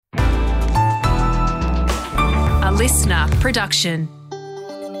listener production.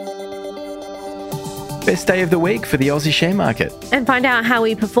 Best day of the week for the Aussie share market. And find out how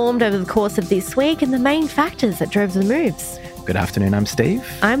we performed over the course of this week and the main factors that drove the moves. Good afternoon, I'm Steve.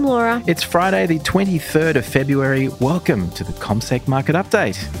 I'm Laura. It's Friday the 23rd of February. Welcome to the CommSec Market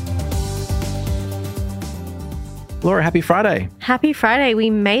Update. Laura, happy Friday. Happy Friday.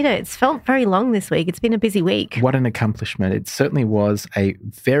 We made it. It's felt very long this week. It's been a busy week. What an accomplishment. It certainly was a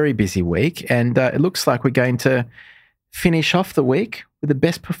very busy week, and it looks like we're going to finish off the week with the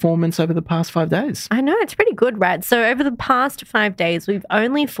best performance over the past 5 days. I know, it's pretty good, Rad. So over the past 5 days, we've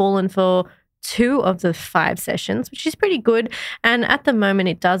only fallen for 2 of the 5 sessions, which is pretty good. And at the moment,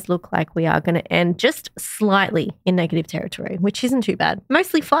 it does look like we are going to end just slightly in negative territory, which isn't too bad.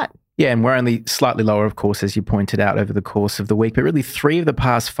 Mostly flat. Yeah, and we're only slightly lower, of course, as you pointed out, over the course of the week. But really, 3 of the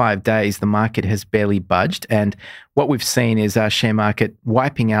past 5 days, the market has barely budged. And what we've seen is our share market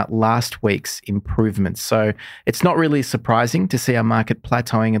wiping out last week's improvements. So it's not really surprising to see our market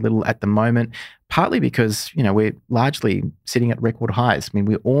plateauing a little at the moment, partly because, we're largely sitting at record highs. I mean,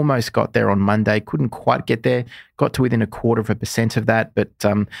 we almost got there on Monday, couldn't quite get there, got to within 0.25% of that. But,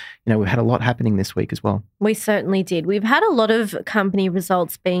 we've had a lot happening this week as well. We certainly did. We've had a lot of company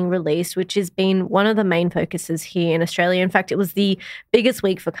results being released, which has been one of the main focuses here in Australia. In fact, it was the biggest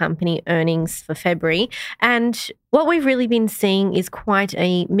week for company earnings for February. And what we've really been seeing is quite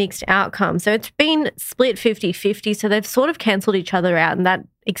a mixed outcome. So it's been split 50-50. So they've sort of cancelled each other out, and that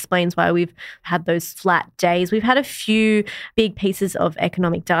explains why we've had those flat days. We've had a few big pieces of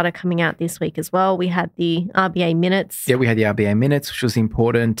economic data coming out this week as well. We had the RBA minutes. Yeah, we had the RBA minutes, which was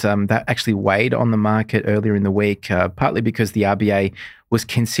important. That actually weighed on the market earlier in the week, partly because the RBA was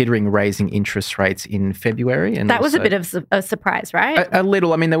considering raising interest rates in February. And that was a bit of a surprise, right? A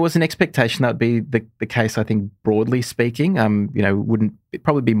little. I mean, there was an expectation that would be the case, I think, broadly speaking. Wouldn't it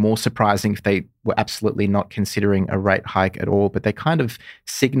probably be more surprising if they were absolutely not considering a rate hike at all, but they kind of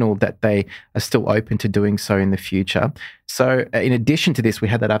signaled that they are still open to doing so in the future. So in addition to this, we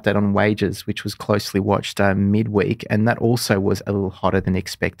had that update on wages, which was closely watched midweek, and that also was a little hotter than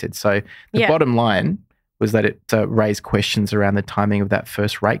expected. So the bottom line was that it raised questions around the timing of that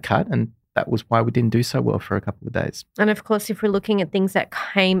first rate cut, and that was why we didn't do so well for a couple of days. And of course, if we're looking at things that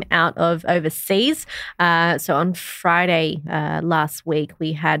came out of overseas, so on Friday last week,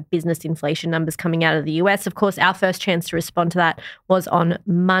 we had business inflation numbers coming out of the US. Of course, our first chance to respond to that was on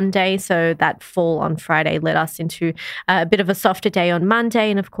Monday. So that fall on Friday led us into a bit of a softer day on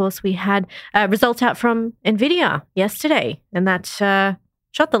Monday. And of course, we had results out from NVIDIA yesterday, and that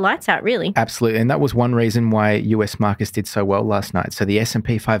shot the lights out, really. Absolutely. And that was one reason why US markets did so well last night. So the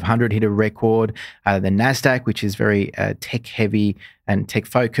S&P 500 hit a record. The NASDAQ, which is very tech-heavy and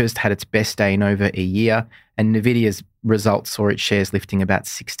tech-focused, had its best day in over a year. And NVIDIA's results saw its shares lifting about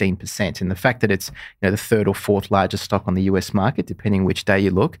 16%. And the fact that it's the third or fourth largest stock on the US market, depending which day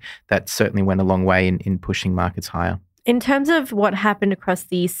you look, that certainly went a long way in pushing markets higher. In terms of what happened across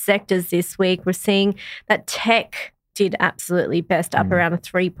the sectors this week, we're seeing that tech did absolutely best, up around a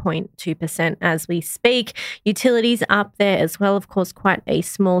 3.2% as we speak. Utilities up there as well, of course, quite a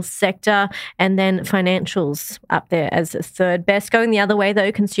small sector. And then financials up there as a third best. Going the other way,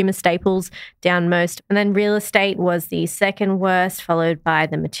 though, consumer staples down most. And then real estate was the second worst, followed by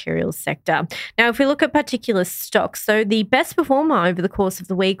the materials sector. Now, if we look at particular stocks, so the best performer over the course of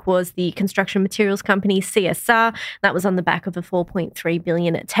the week was the construction materials company CSR. That was on the back of a $4.3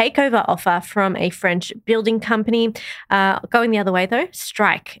 billion takeover offer from a French building company. Going the other way, though,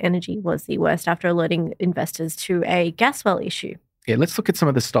 Strike Energy was the worst after alerting investors to a gas well issue. Yeah, let's look at some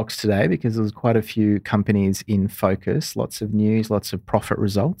of the stocks today because there was quite a few companies in focus, lots of news, lots of profit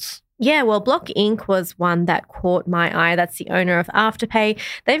results. Yeah, well, Block Inc. was one that caught my eye. That's the owner of Afterpay.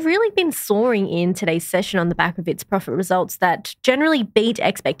 They've really been soaring in today's session on the back of its profit results that generally beat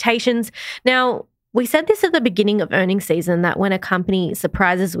expectations. Now, we said this at the beginning of earnings season that when a company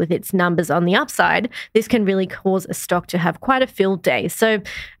surprises with its numbers on the upside, this can really cause a stock to have quite a field day. So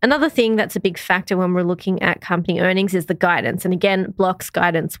another thing that's a big factor when we're looking at company earnings is the guidance. And again, Block's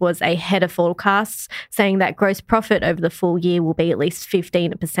guidance was ahead of forecasts, saying that gross profit over the full year will be at least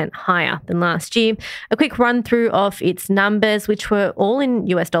 15% higher than last year. A quick run through of its numbers, which were all in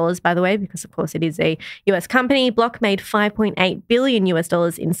US dollars, by the way, because of course it is a US company. Block made $5.8 billion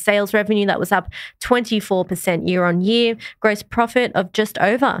in sales revenue. That was up 24% year on year, gross profit of just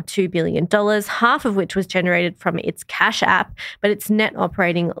over $2 billion, half of which was generated from its Cash App, but its net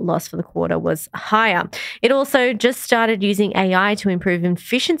operating loss for the quarter was higher. It also just started using AI to improve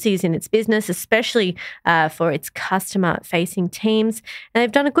efficiencies in its business, especially for its customer-facing teams. And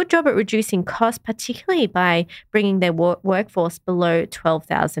they've done a good job at reducing costs, particularly by bringing their workforce below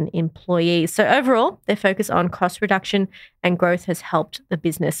 12,000 employees. So overall, their focus on cost reduction and growth has helped the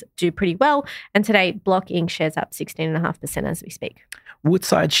business do pretty well. And today, Block Inc. shares up 16.5% as we speak.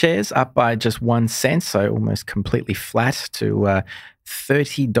 Woodside shares up by just 1 cent, so almost completely flat to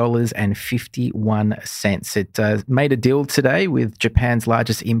 $30.51. It made a deal today with Japan's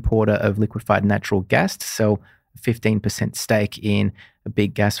largest importer of liquefied natural gas to sell a 15% stake in a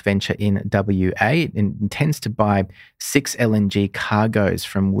big gas venture in WA. It intends to buy 6 LNG cargoes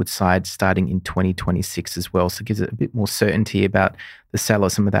from Woodside starting in 2026 as well. So it gives it a bit more certainty about the sale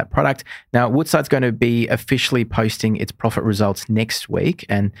of some of that product. Now, Woodside's going to be officially posting its profit results next week.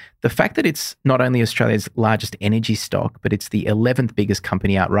 And the fact that it's not only Australia's largest energy stock, but it's the 11th biggest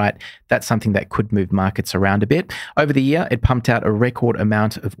company outright, that's something that could move markets around a bit. Over the year, it pumped out a record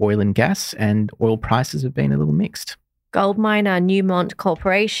amount of oil and gas, and oil prices have been a little mixed. Gold miner Newmont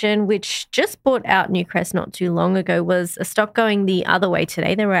Corporation, which just bought out Newcrest not too long ago, was a stock going the other way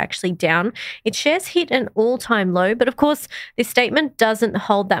today. They were actually down. Its shares hit an all-time low, but of course, this statement doesn't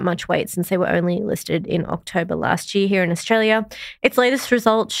hold that much weight since they were only listed in October last year here in Australia. Its latest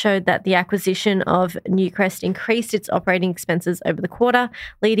results showed that the acquisition of Newcrest increased its operating expenses over the quarter,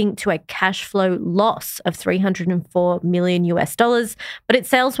 leading to a cash flow loss of $304 million US, but its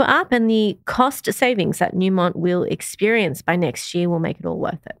sales were up and the cost savings that Newmont will experience by next year will make it all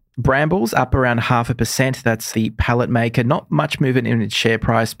worth it. Brambles up around 0.5%. That's the pallet maker. Not much movement in its share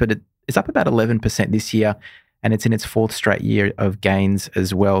price, but it is up about 11% this year, and it's in its 4th straight year of gains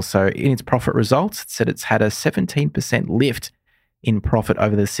as well. So in its profit results, it said it's had a 17% lift in profit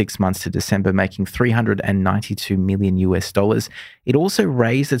over the 6 months to December, making $392 million US. It also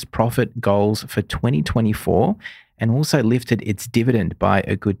raised its profit goals for 2024 and also lifted its dividend by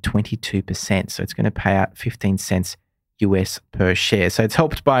a good 22%. So it's going to pay out 15 cents US per share. So it's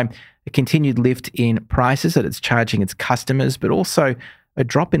helped by a continued lift in prices that it's charging its customers, but also a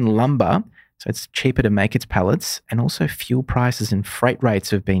drop in lumber. So it's cheaper to make its pallets, and also fuel prices and freight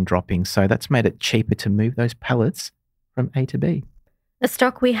rates have been dropping. So that's made it cheaper to move those pallets from A to B. A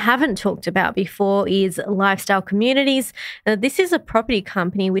stock we haven't talked about before is Lifestyle Communities. Now, this is a property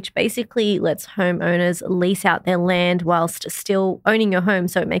company which basically lets homeowners lease out their land whilst still owning your home,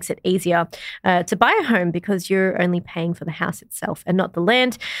 so it makes it easier to buy a home because you're only paying for the house itself and not the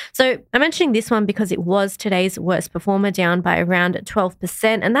land. So I'm mentioning this one because it was today's worst performer, down by around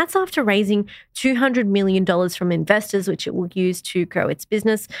 12%, and that's after raising $200 million from investors, which it will use to grow its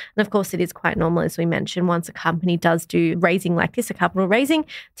business. And of course, it is quite normal, as we mentioned, once a company does do raising like this, a capital raising,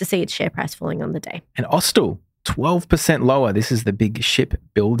 to see its share price falling on the day. And Austal, 12% lower. This is the big ship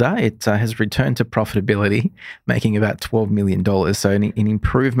builder. It has returned to profitability, making about $12 million. So an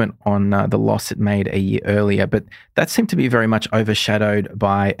improvement on the loss it made a year earlier. But that seemed to be very much overshadowed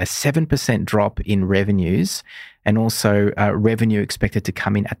by a 7% drop in revenues, and also revenue expected to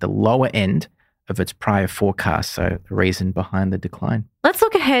come in at the lower end of its prior forecast. So the reason behind the decline. Let's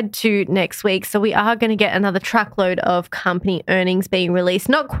look ahead to next week. So we are going to get another truckload of company earnings being released.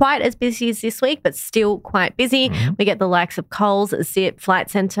 Not quite as busy as this week, but still quite busy. Mm-hmm. We get the likes of Coles, Zip,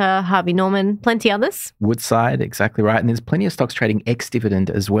 Flight Centre, Harvey Norman, plenty others. Woodside, exactly right. And there's plenty of stocks trading ex-dividend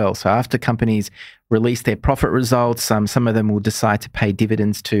as well. So after companies release their profit results, some of them will decide to pay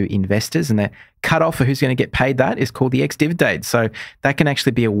dividends to investors, and their cutoff for who's going to get paid that is called the ex-div date. So that can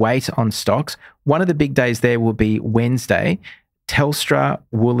actually be a weight on stocks. One of the big days there will be Wednesday. Telstra,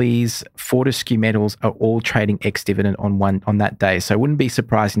 Woolies, Fortescue Metals are all trading ex-dividend on that day. So it wouldn't be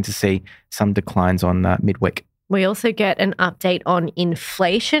surprising to see some declines on midweek. We also get an update on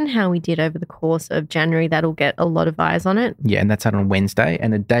inflation, how we did over the course of January. That'll get a lot of eyes on it. Yeah, and that's out on Wednesday.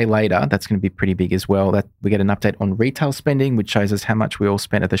 And a day later, that's going to be pretty big as well. That we get an update on retail spending, which shows us how much we all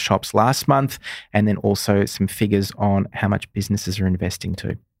spent at the shops last month, and then also some figures on how much businesses are investing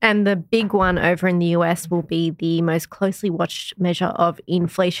too. And the big one over in the US will be the most closely watched measure of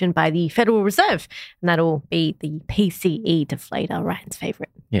inflation by the Federal Reserve. And that'll be the PCE deflator, Ryan's favourite.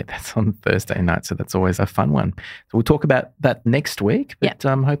 Yeah, that's on Thursday night. So that's always a fun one. So we'll talk about that next week. But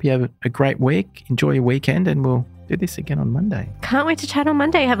hope you have a great week. Enjoy your weekend, and we'll do this again on Monday. Can't wait to chat on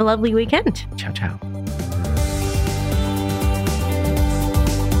Monday. Have a lovely weekend. Ciao, ciao.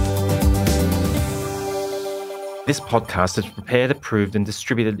 This podcast is prepared, approved and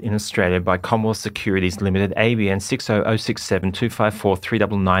distributed in Australia by Commonwealth Securities Limited, ABN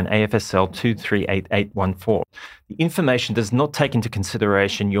 60067254399 AFSL 238814. The information does not take into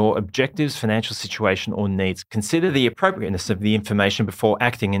consideration your objectives, financial situation or needs. Consider the appropriateness of the information before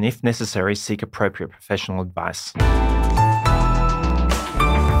acting and, if necessary, seek appropriate professional advice.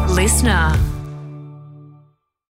 Listener.